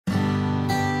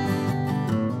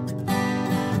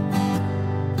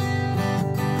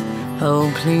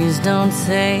Oh, please don't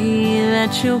say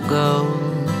that you'll go.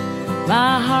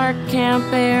 My heart can't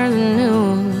bear the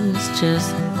news,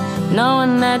 just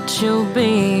knowing that you'll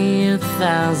be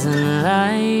 1,000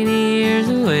 light years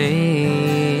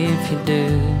away if you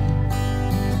do.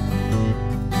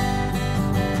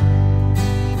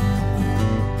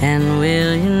 And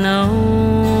will you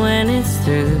know when it's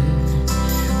through?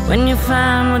 When you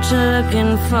find what you're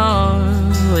looking for,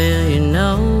 will you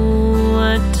know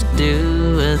what to do?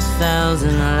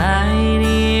 1,000 light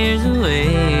years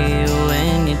away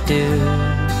when you do.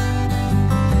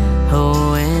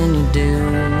 Oh, when you do.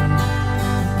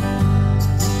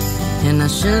 And I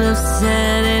should have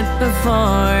said it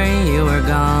before you were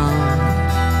gone,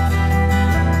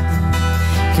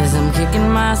 'cause I'm kicking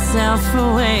myself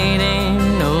for waiting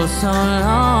oh so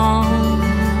long.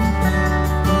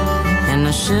 And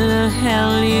I should have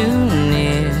held you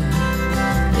near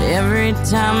every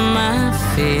time I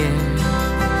fear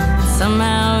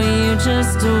somehow you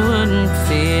just wouldn't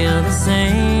feel the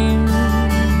same.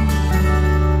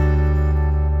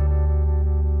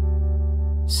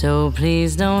 So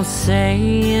please don't say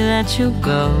that you'll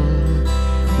go.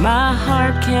 My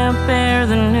heart can't bear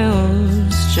the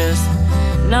news, just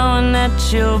knowing that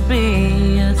you'll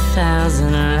be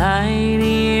 1,000 light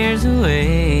years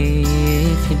away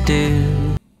if you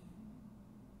do.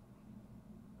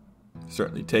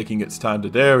 Certainly taking its time to...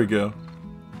 There we go.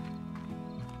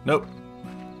 Nope.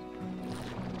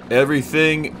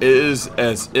 Everything is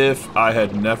as if I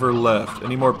had never left.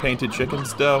 Any more painted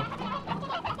chickens, though?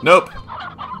 Nope.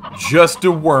 Just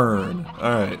a worm.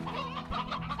 Alright.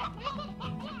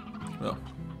 Well.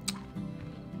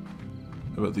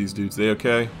 How about these dudes? They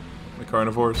okay? The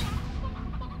carnivores?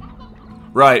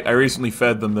 Right, I recently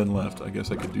fed them, then left. I guess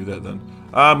I could do that then.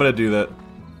 I'm gonna do that.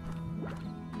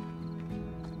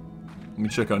 Let me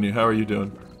check on you. How are you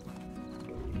doing?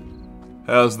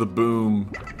 How's the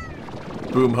boom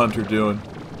hunter doing?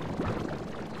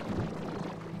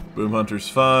 Boom hunter's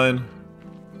fine.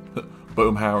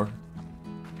 Boomhauer.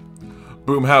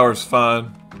 Boomhauer's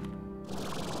fine.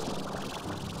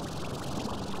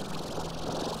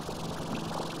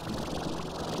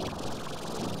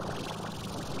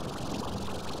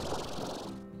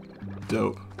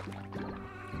 Dope.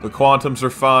 The quantums are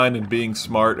fine and being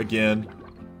smart again.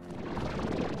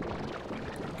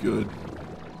 Good.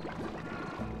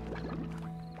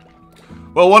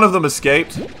 Well, one of them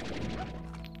escaped.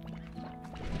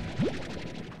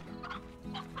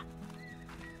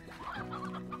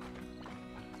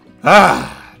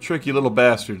 Ah! Tricky little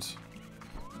bastards.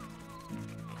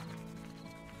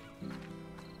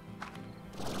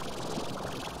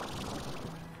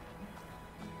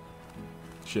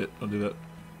 Shit, don't do that.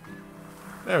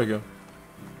 There we go.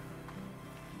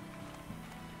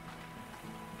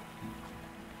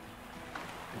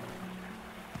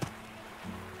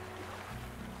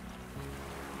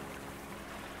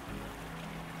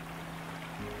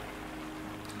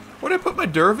 Where'd I put my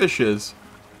dervishes?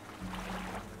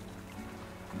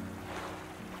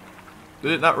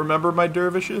 Did it not remember my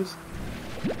dervishes?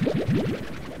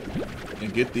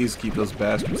 And get these, keep those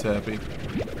bastards happy.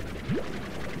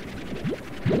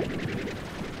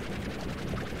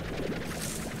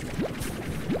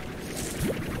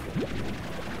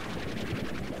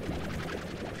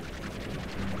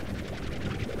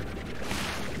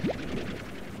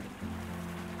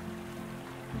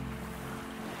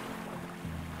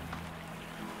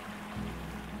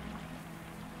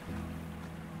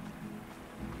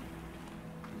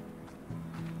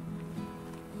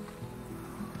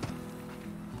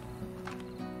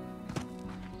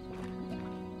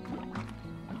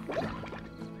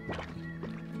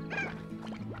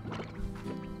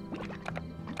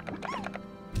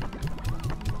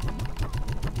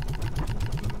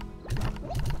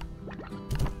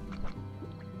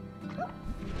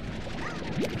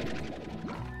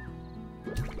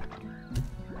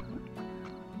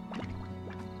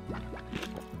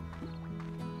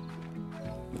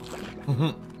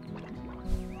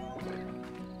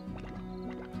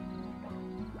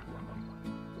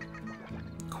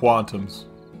 Quantums.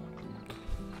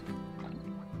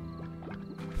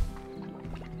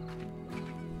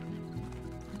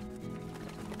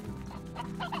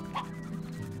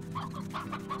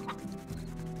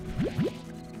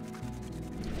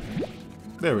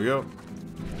 There we go.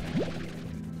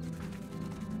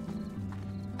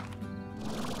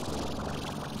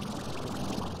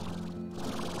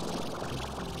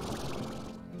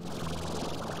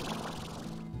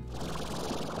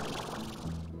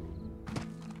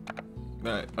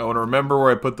 Alright, I want to remember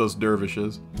where I put those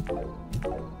dervishes.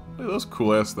 Look at those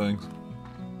cool ass things.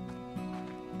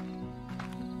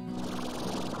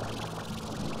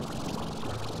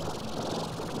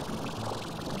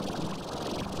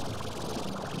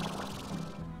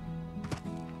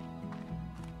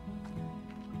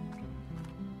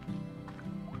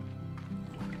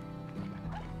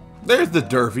 There's the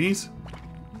Dervies.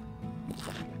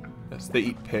 Yes, they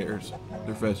eat pears.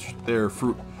 They're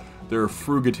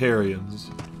fruitarians.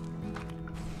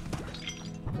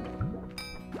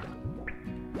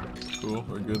 Cool,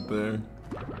 we're good there.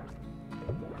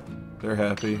 They're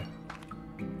happy.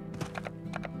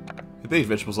 They eat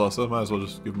vegetables also. Might as well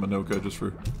just give them a no-code just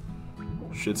for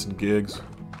shits and gigs.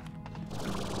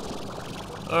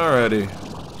 Alrighty.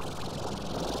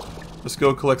 Let's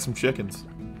go collect some chickens.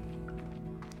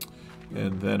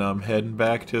 And then I'm heading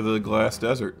back to the glass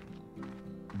desert.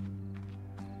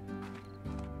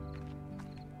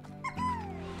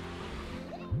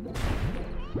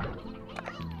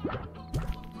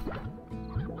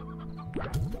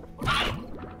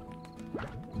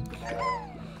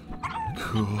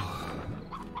 Cool.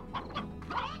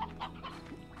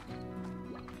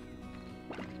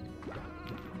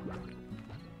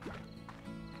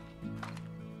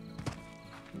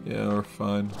 Yeah, we're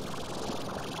fine.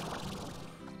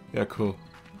 Yeah, cool.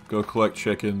 Go collect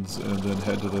chickens and then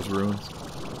head to those ruins.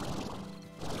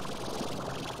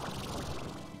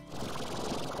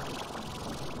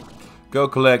 Go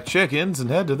collect chickens and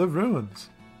head to the ruins.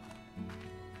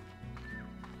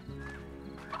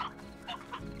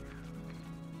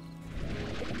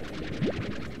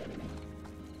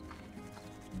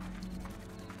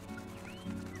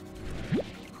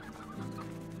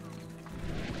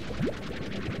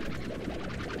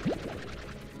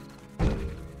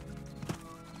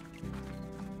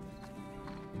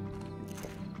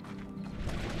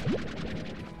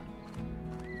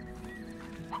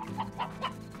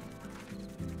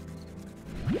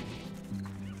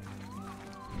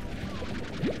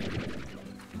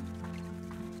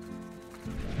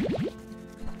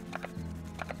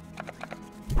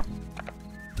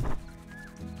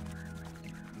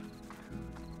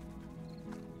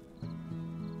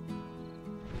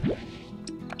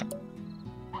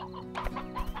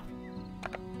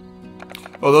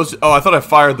 Oh, those. Oh, I thought I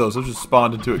fired those. Those just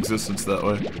spawned into existence that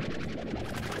way.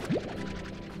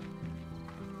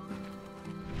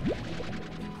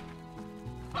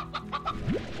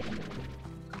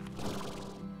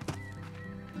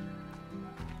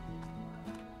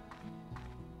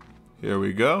 Here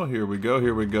we go, here we go,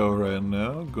 here we go right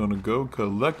now. Gonna go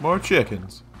collect more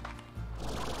chickens.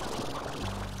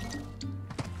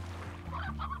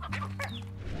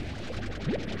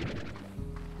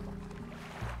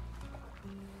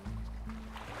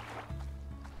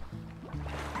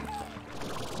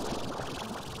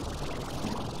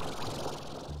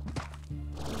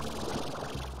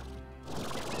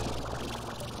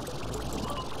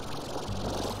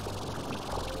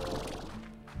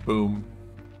 Boom.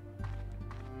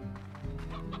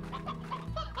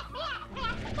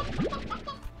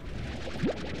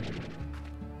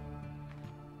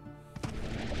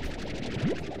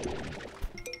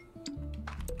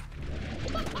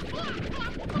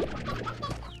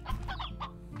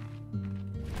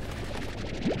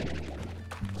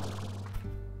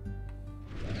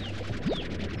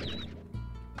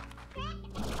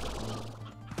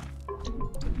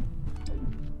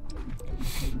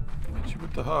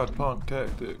 The hard punk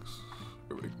tactics.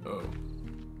 There we go.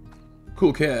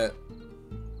 Cool cat.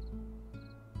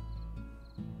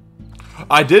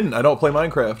 I didn't. I don't play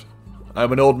Minecraft.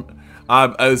 I'm an old. I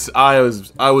was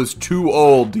too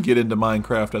old to get into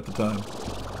Minecraft at the time.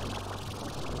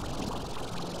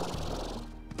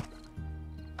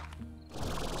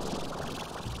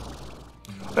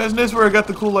 Isn't this where I got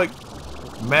the cool like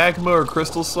magma or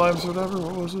crystal slimes or whatever?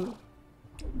 What was it?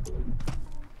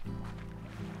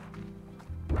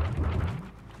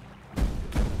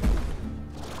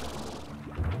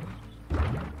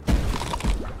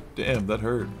 Damn, that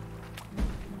hurt.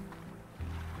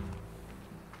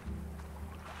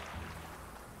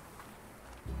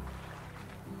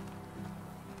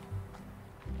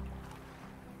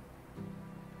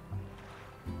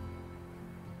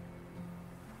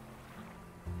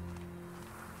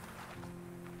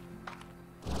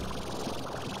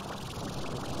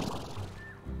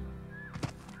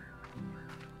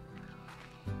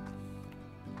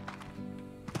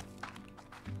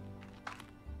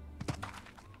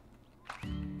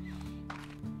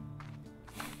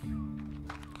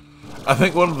 I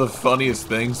think one of the funniest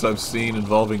things I've seen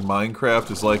involving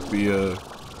Minecraft is like the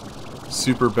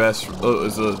super best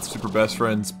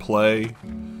friends play.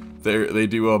 They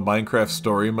do a Minecraft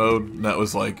story mode, and that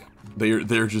was like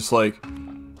they're just so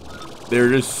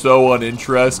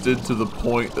uninterested to the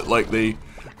point that like they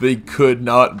could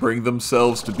not bring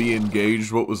themselves to be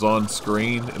engaged what was on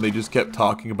screen, and they just kept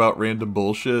talking about random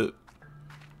bullshit.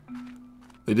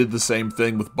 They did the same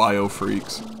thing with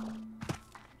BioFreaks.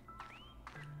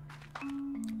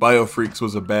 Biofreaks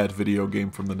was a bad video game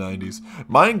from the 90s.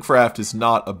 Minecraft is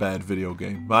not a bad video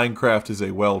game. Minecraft is a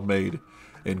well-made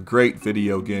and great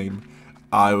video game.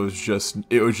 It was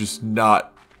just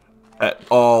not at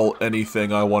all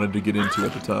anything I wanted to get into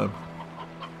at the time.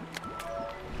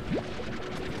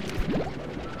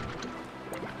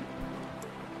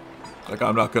 Like,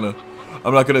 I'm not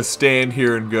gonna stand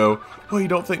here and go, "Oh, you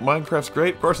don't think Minecraft's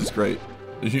great? Of course it's great."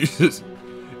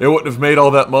 It wouldn't have made all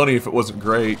that money if it wasn't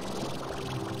great.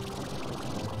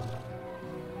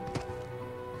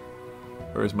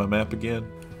 Where's my map again?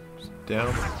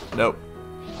 Down? Nope.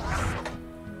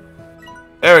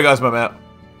 There we goes my map.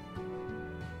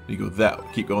 You go that way.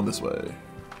 Keep going this way.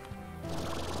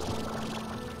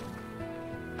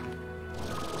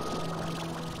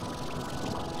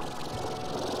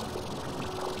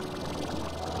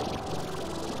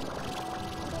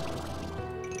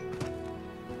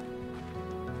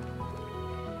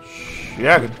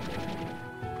 Yeah, good.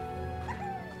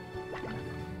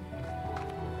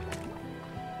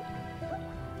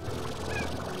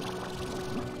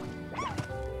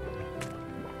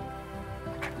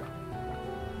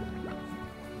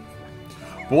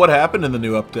 But what happened in the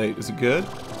new update? Is it good?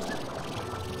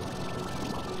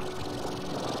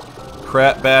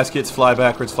 Crap baskets, fly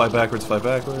backwards, fly backwards, fly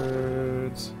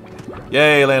backwards.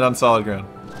 Yay, land on solid ground.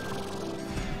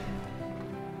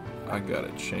 I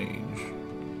gotta change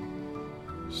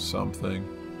something.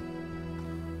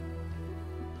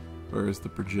 Where is the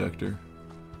projector?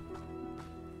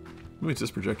 Maybe it's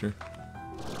this projector.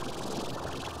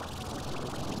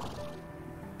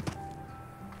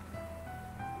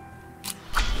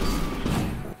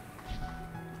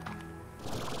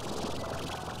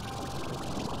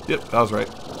 Yep, I was right.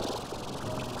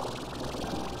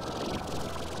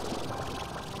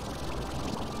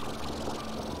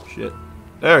 Shit.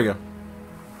 There we go.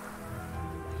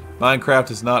 Minecraft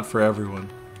is not for everyone.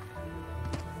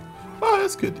 Oh,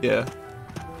 that's good, yeah.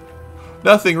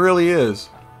 Nothing really is.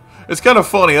 It's kind of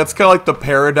funny. That's kind of like the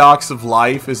paradox of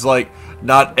life, is like,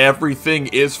 not everything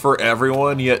is for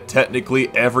everyone, yet technically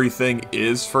everything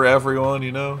is for everyone,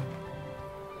 you know?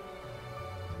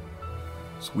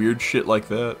 It's weird shit like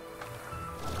that.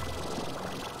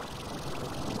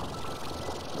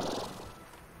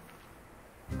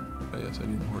 Oh yes, I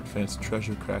need more advanced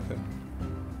treasure cracker.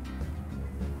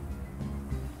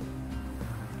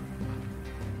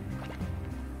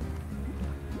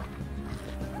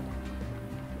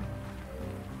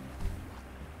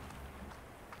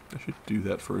 I should do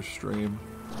that for a stream.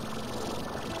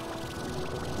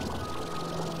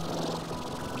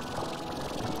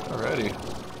 Alrighty.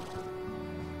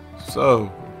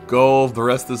 So, goal of the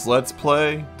rest of this Let's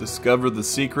Play, discover the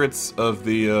secrets of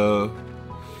the,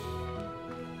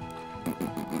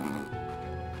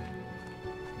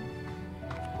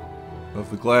 of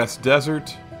the Glass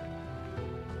Desert.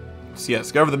 So yeah,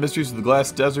 discover the mysteries of the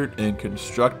Glass Desert and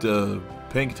construct a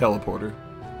pink teleporter.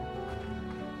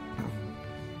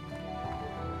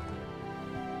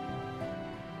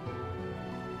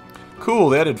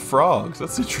 Cool, they added frogs.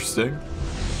 That's interesting.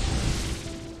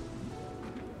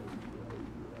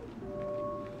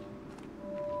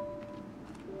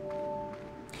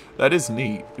 That is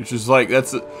neat. It's just like,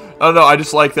 that's... I don't know, I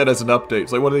just like that as an update.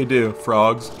 It's like, what do they do?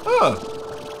 Frogs? Ah,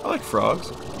 I like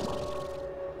frogs.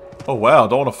 Oh wow,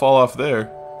 don't want to fall off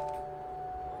there.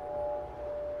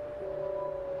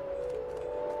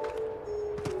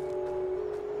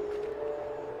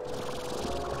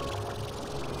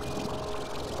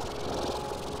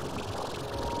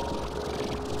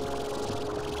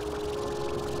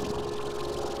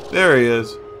 There he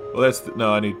is. Well, that's...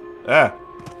 no, I need... ah!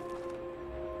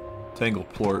 Tangle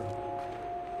plort.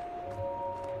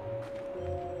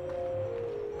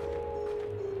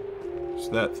 It's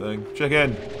that thing. Check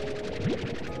in!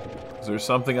 Is there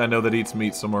something I know that eats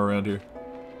meat somewhere around here?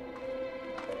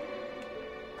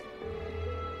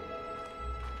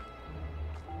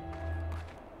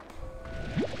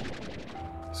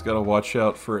 Just gotta watch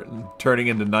out for it turning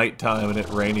into nighttime and it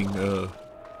raining,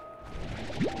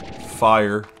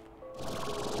 fire.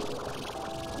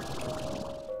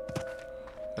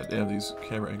 God damn these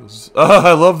camera angles.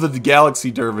 I love the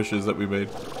galaxy dervishes that we made.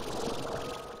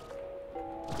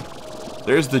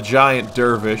 There's the giant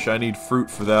dervish. I need fruit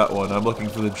for that one. I'm looking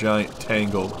for the giant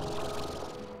tangle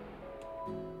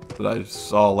that I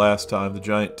saw last time. The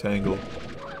giant tangle.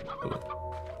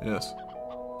 Oh, yes.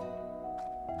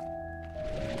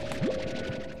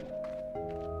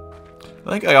 I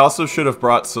think I also should have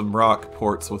brought some rock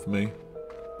ports with me.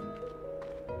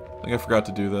 I think I forgot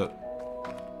to do that.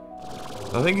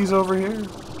 I think he's over here.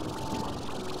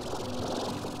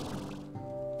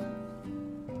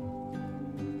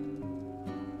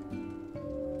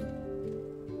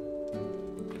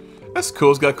 That's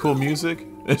cool. It's got cool music.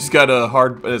 It's got a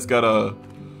hard. It's got a.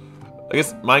 I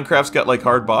guess Minecraft's got like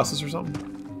hard bosses or something.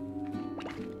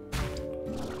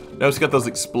 No, it's got those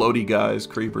explodey guys,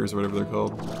 creepers, or whatever they're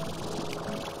called.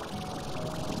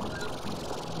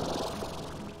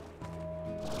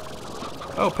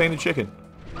 Oh, painted chicken.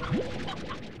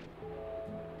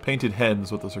 Painted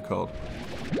hens, what those are called.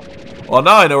 Well,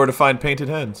 now I know where to find painted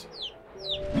hens.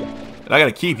 And I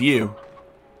gotta keep you.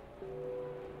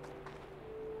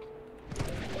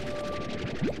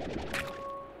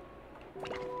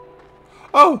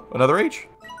 Oh, another H.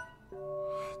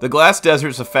 The glass desert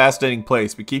is a fascinating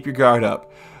place, but keep your guard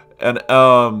up. And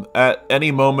at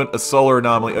any moment, a solar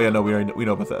anomaly. Oh yeah, no, we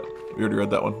know about that. We already read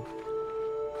that one.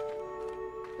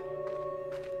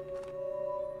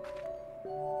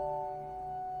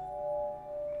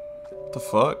 What the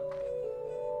fuck?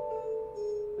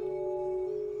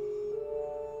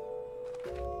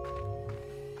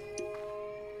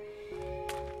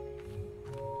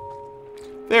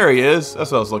 There he is.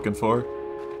 That's what I was looking for.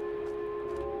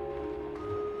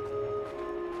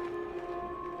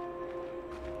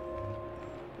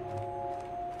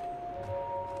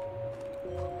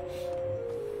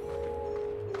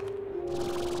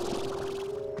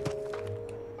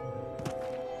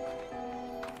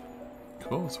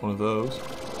 Cool, it's one of those.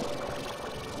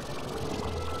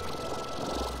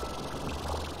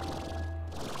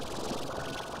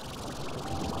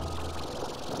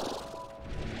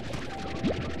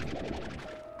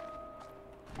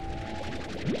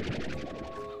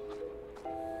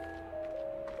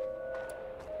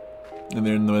 And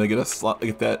then when I get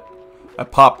that, I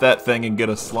pop that thing and get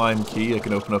a slime key, I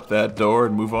can open up that door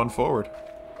and move on forward.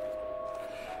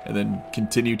 And then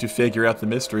continue to figure out the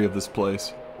mystery of this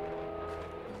place.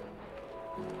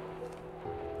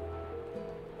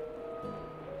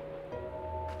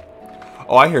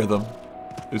 Oh, I hear them.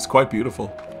 It's quite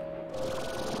beautiful.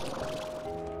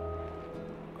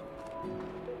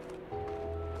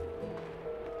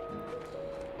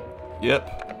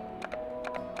 Yep.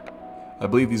 I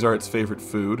believe these are its favorite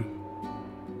food.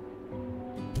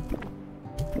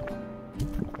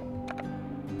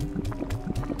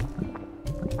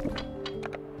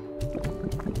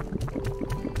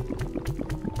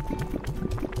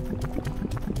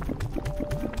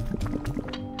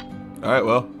 Alright,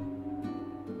 well.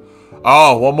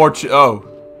 Oh, one more oh.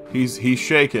 He's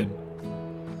shaking.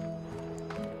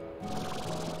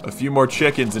 A few more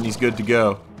chickens and he's good to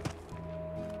go.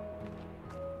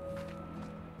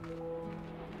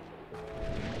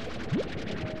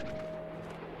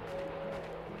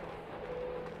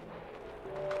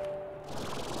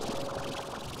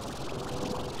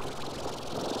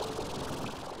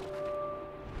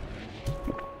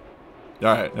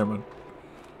 Alright, never mind.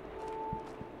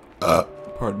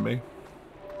 Pardon me.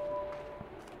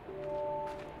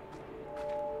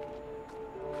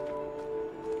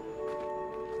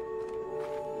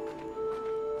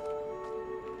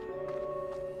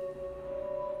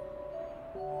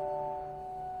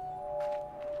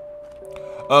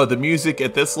 Oh, the music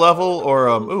at this level, or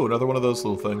ooh, another one of those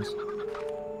little things.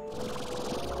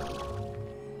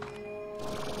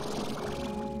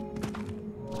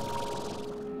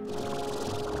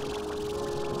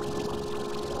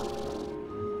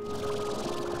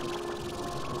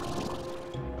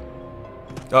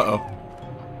 Uh-oh.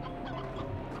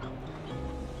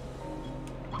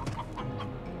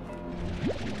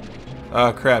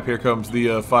 Ah, crap, here comes the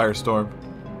firestorm.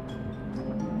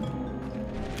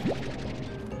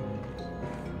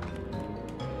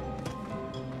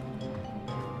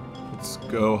 Let's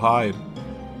go hide.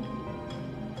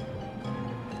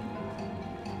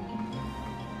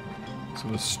 It's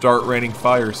gonna start raining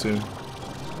fire soon.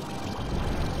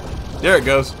 There it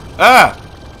goes. Ah!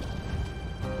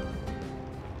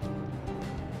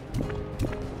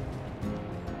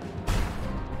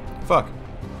 Fuck.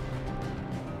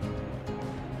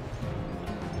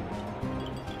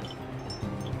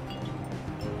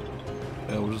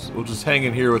 Yeah, we'll just hang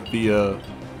in here with the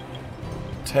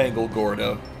Tangle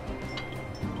Gordo.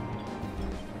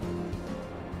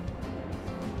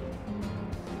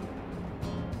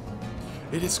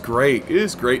 It is great. It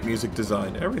is great music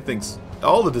design.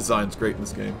 All the design's great in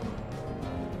this game.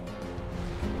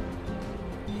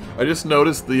 I just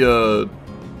noticed the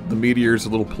meteors are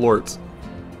little plorts.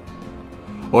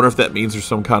 I wonder if that means there's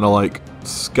some kind of like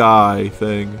sky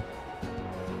thing.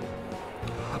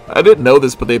 I didn't know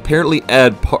this, but they apparently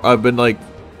add. I've been like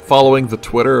following the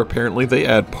Twitter. Apparently, they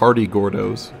add party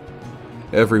Gordos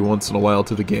every once in a while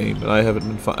to the game, and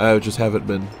I just haven't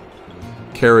been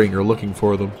caring or looking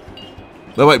for them.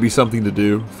 That might be something to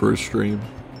do for a stream.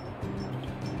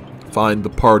 Find the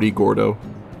party Gordo.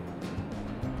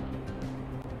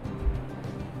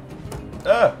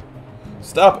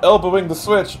 Stop elbowing the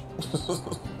switch!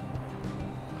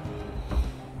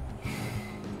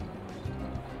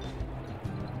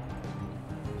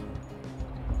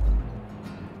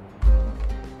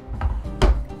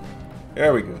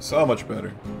 There we go. So much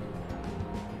better.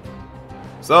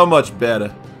 So much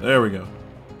better. There we go.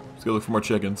 Let's go look for more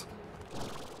chickens.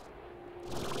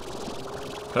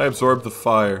 Can I absorb the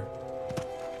fire?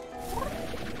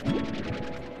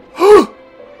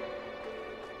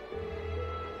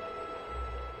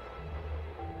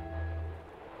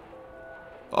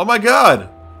 Oh my god!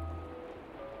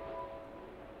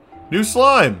 New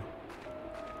slime!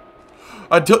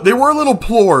 They were little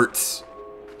plorts!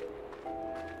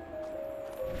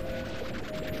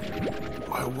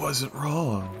 I wasn't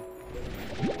wrong.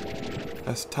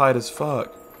 That's tight as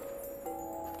fuck.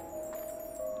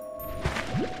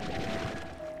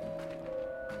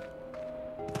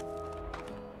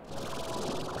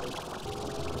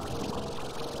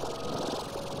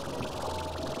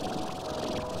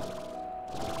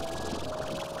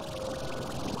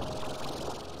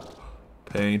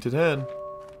 Painted head.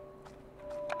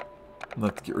 I'm gonna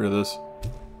have to get rid of this.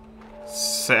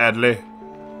 Sadly.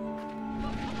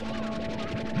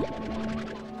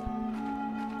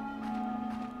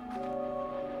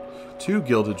 Two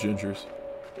gilded gingers.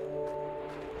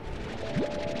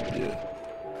 Yeah.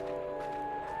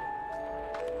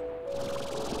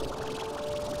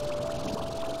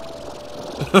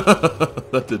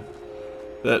 That did.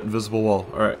 That invisible wall.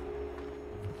 Alright.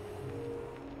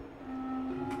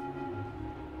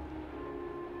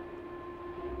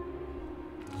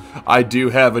 I do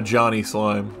have a Johnny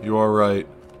slime. You are right.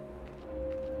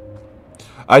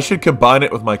 I should combine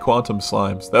it with my quantum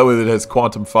slimes. That way it has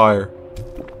quantum fire.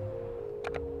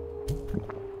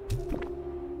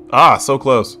 Ah, so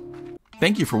close.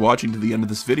 Thank you for watching to the end of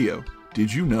this video.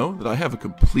 Did you know that I have a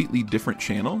completely different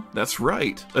channel? That's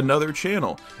right, another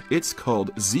channel. It's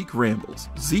called Zeke Rambles.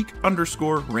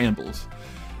 Zeke_Rambles.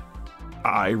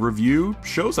 I review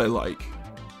shows I like.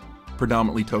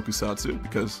 Predominantly tokusatsu,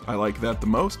 because I like that the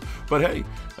most. But hey,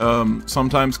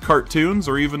 sometimes cartoons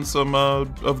or even some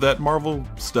of that Marvel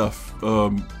stuff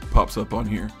pops up on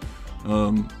here.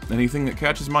 Anything that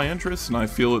catches my interest and I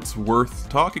feel it's worth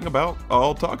talking about,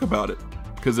 I'll talk about it.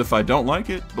 Because if I don't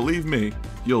like it, believe me,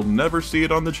 you'll never see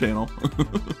it on the channel.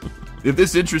 If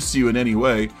this interests you in any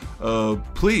way,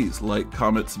 please like,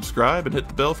 comment, subscribe, and hit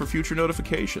the bell for future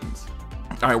notifications.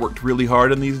 I worked really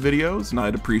hard on these videos, and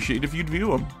I'd appreciate if you'd view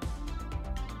them.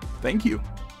 Thank you.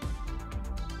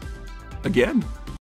 Again.